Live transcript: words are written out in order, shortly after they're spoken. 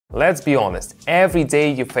Let's be honest, every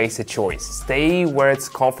day you face a choice. Stay where it's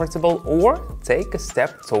comfortable or take a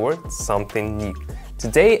step towards something new.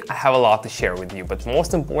 Today, I have a lot to share with you, but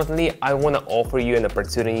most importantly, I want to offer you an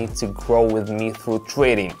opportunity to grow with me through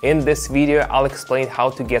trading. In this video, I'll explain how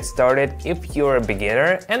to get started if you're a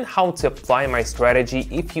beginner and how to apply my strategy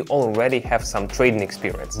if you already have some trading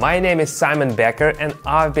experience. My name is Simon Becker and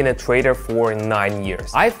I've been a trader for 9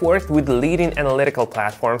 years. I've worked with leading analytical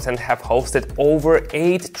platforms and have hosted over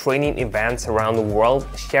 8 training events around the world,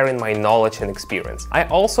 sharing my knowledge and experience. I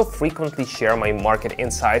also frequently share my market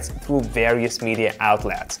insights through various media outlets.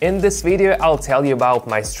 In this video, I'll tell you about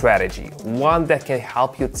my strategy, one that can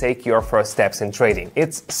help you take your first steps in trading.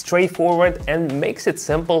 It's straightforward and makes it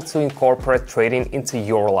simple to incorporate trading into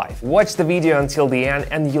your life. Watch the video until the end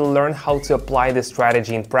and you'll learn how to apply this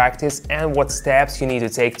strategy in practice and what steps you need to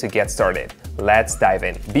take to get started. Let's dive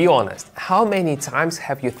in. Be honest, how many times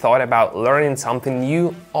have you thought about learning something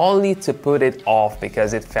new only to put it off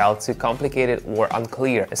because it felt too complicated or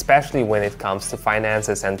unclear, especially when it comes to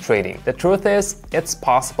finances and trading? The truth is, it's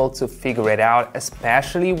possible to figure it out,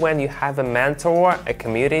 especially when you have a mentor, a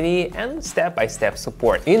community, and step-by-step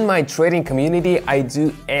support. In my trading community, I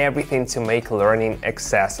do everything to make learning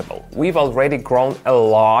accessible. We've already grown a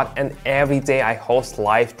lot, and every day I host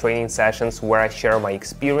live training sessions where I share my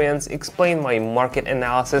experience, explain my market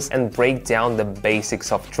analysis, and break down the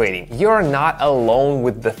basics of trading. You're not alone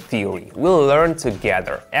with the theory. We'll learn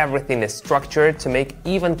together. Everything is structured to make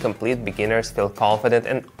even complete beginners feel confident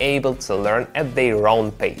and able to learn at their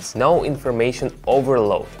own pace. No information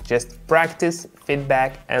overload, just practice,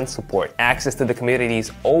 feedback, and support. Access to the community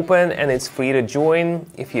is open and it's free to join.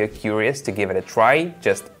 If you're curious to give it a try,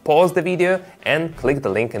 just pause the video and click the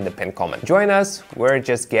link in the pinned comment. Join us, we're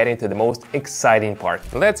just getting to the most exciting part.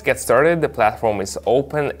 Let's get started. The platform is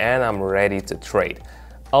open and I'm ready to trade.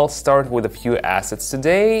 I'll start with a few assets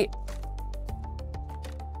today.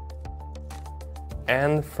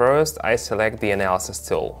 And first I select the analysis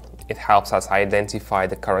tool. It helps us identify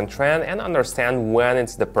the current trend and understand when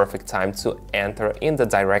it's the perfect time to enter in the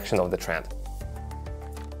direction of the trend.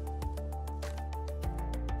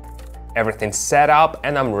 Everything's set up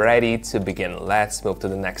and I'm ready to begin. Let's move to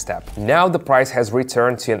the next step. Now the price has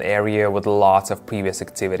returned to an area with lots of previous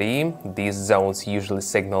activity. These zones usually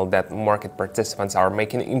signal that market participants are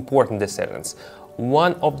making important decisions.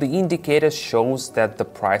 One of the indicators shows that the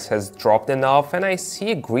price has dropped enough and I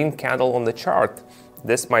see a green candle on the chart.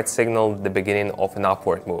 This might signal the beginning of an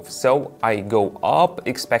upward move. So I go up,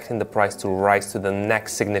 expecting the price to rise to the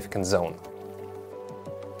next significant zone.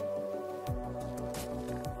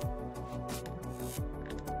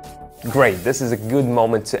 Great, this is a good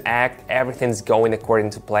moment to act. Everything's going according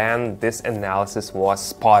to plan. This analysis was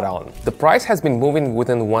spot on. The price has been moving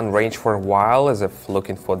within one range for a while as if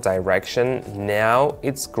looking for direction. Now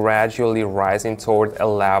it's gradually rising toward a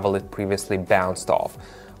level it previously bounced off.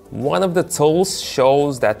 One of the tools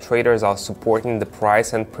shows that traders are supporting the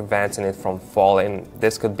price and preventing it from falling.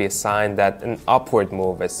 This could be a sign that an upward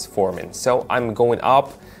move is forming. So I'm going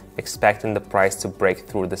up, expecting the price to break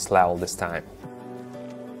through this level this time.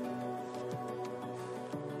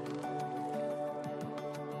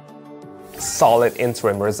 Solid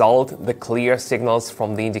interim result. The clear signals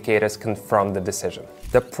from the indicators confirm the decision.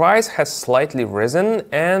 The price has slightly risen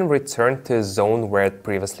and returned to a zone where it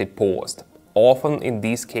previously paused. Often in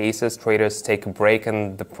these cases, traders take a break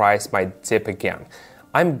and the price might dip again.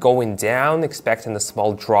 I'm going down, expecting a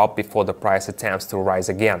small drop before the price attempts to rise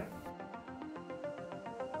again.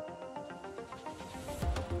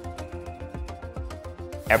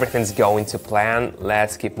 Everything's going to plan.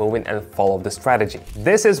 Let's keep moving and follow the strategy.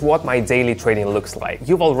 This is what my daily trading looks like.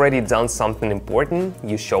 You've already done something important.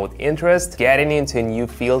 You showed interest. Getting into a new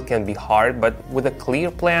field can be hard, but with a clear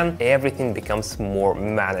plan, everything becomes more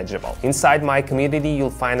manageable. Inside my community, you'll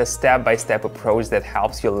find a step-by-step approach that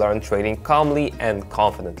helps you learn trading calmly and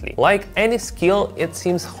confidently. Like any skill, it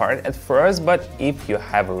seems hard at first, but if you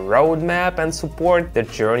have a roadmap and support, the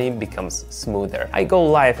journey becomes smoother. I go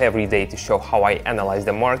live every day to show how I analyze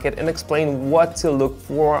the market and explain what to look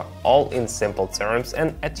for, all in simple terms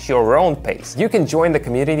and at your own pace. You can join the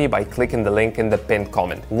community by clicking the link in the pinned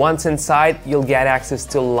comment. Once inside, you'll get access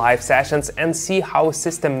to live sessions and see how a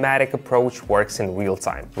systematic approach works in real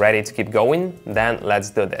time. Ready to keep going? Then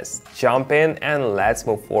let's do this. Jump in and let's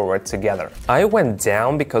move forward together. I went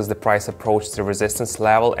down because the price approached the resistance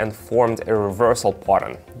level and formed a reversal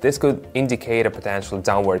pattern. This could indicate a potential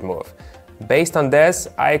downward move. Based on this,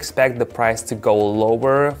 I expect the price to go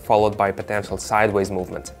lower, followed by potential sideways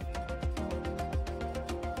movement.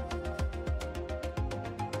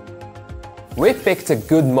 We picked a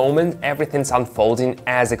good moment, everything's unfolding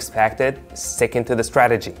as expected, sticking to the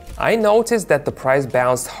strategy. I noticed that the price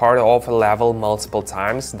bounced hard off a level multiple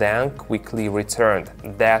times, then quickly returned.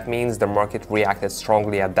 That means the market reacted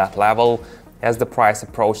strongly at that level. As the price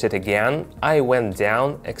approached it again, I went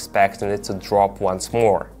down, expecting it to drop once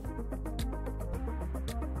more.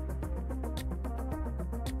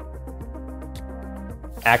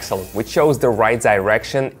 Excellent, we chose the right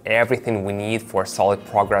direction, everything we need for solid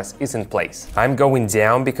progress is in place. I'm going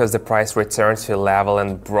down because the price returned to a level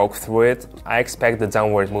and broke through it. I expect the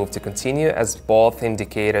downward move to continue as both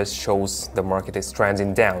indicators shows the market is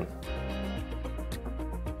trending down.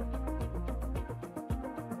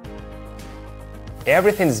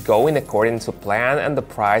 Everything is going according to plan and the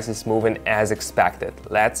price is moving as expected.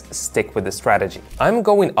 Let's stick with the strategy. I'm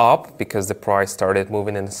going up because the price started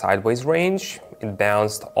moving in a sideways range. It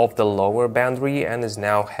bounced off the lower boundary and is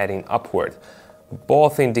now heading upward.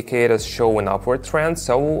 Both indicators show an upward trend,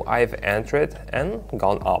 so I've entered and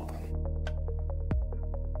gone up.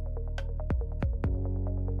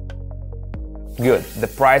 Good, the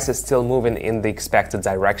price is still moving in the expected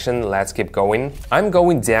direction, let's keep going. I'm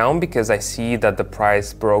going down because I see that the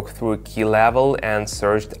price broke through a key level and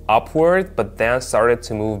surged upward, but then started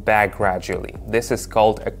to move back gradually. This is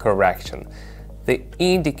called a correction. The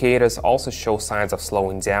indicators also show signs of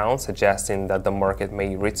slowing down, suggesting that the market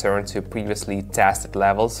may return to previously tested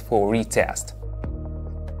levels for retest.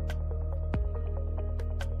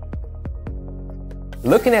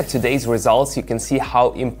 Looking at today's results, you can see how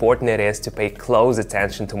important it is to pay close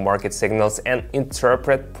attention to market signals and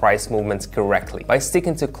interpret price movements correctly. By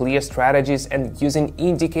sticking to clear strategies and using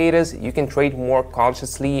indicators, you can trade more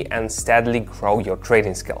consciously and steadily grow your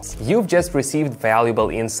trading skills. You've just received valuable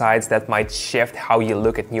insights that might shift how you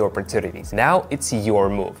look at new opportunities. Now it's your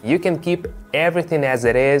move. You can keep everything as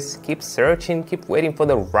it is, keep searching, keep waiting for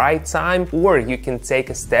the right time, or you can take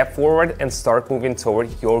a step forward and start moving toward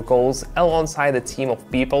your goals alongside a team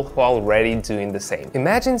of people who are already doing the same.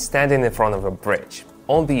 Imagine standing in front of a bridge.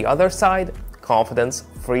 On the other side, confidence,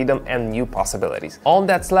 freedom, and new possibilities. All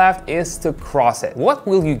that's left is to cross it. What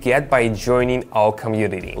will you get by joining our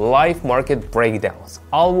community? Live market breakdowns.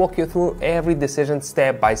 I'll walk you through every decision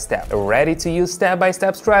step by step. A ready-to-use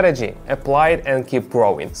step-by-step strategy. Apply it and keep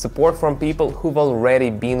growing. Support from people who've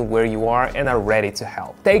already been where you are and are ready to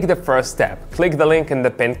help. Take the first step. Click the link in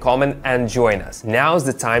the pinned comment and join us. Now's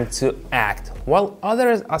the time to act. While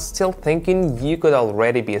others are still thinking, you could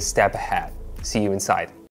already be a step ahead. See you inside.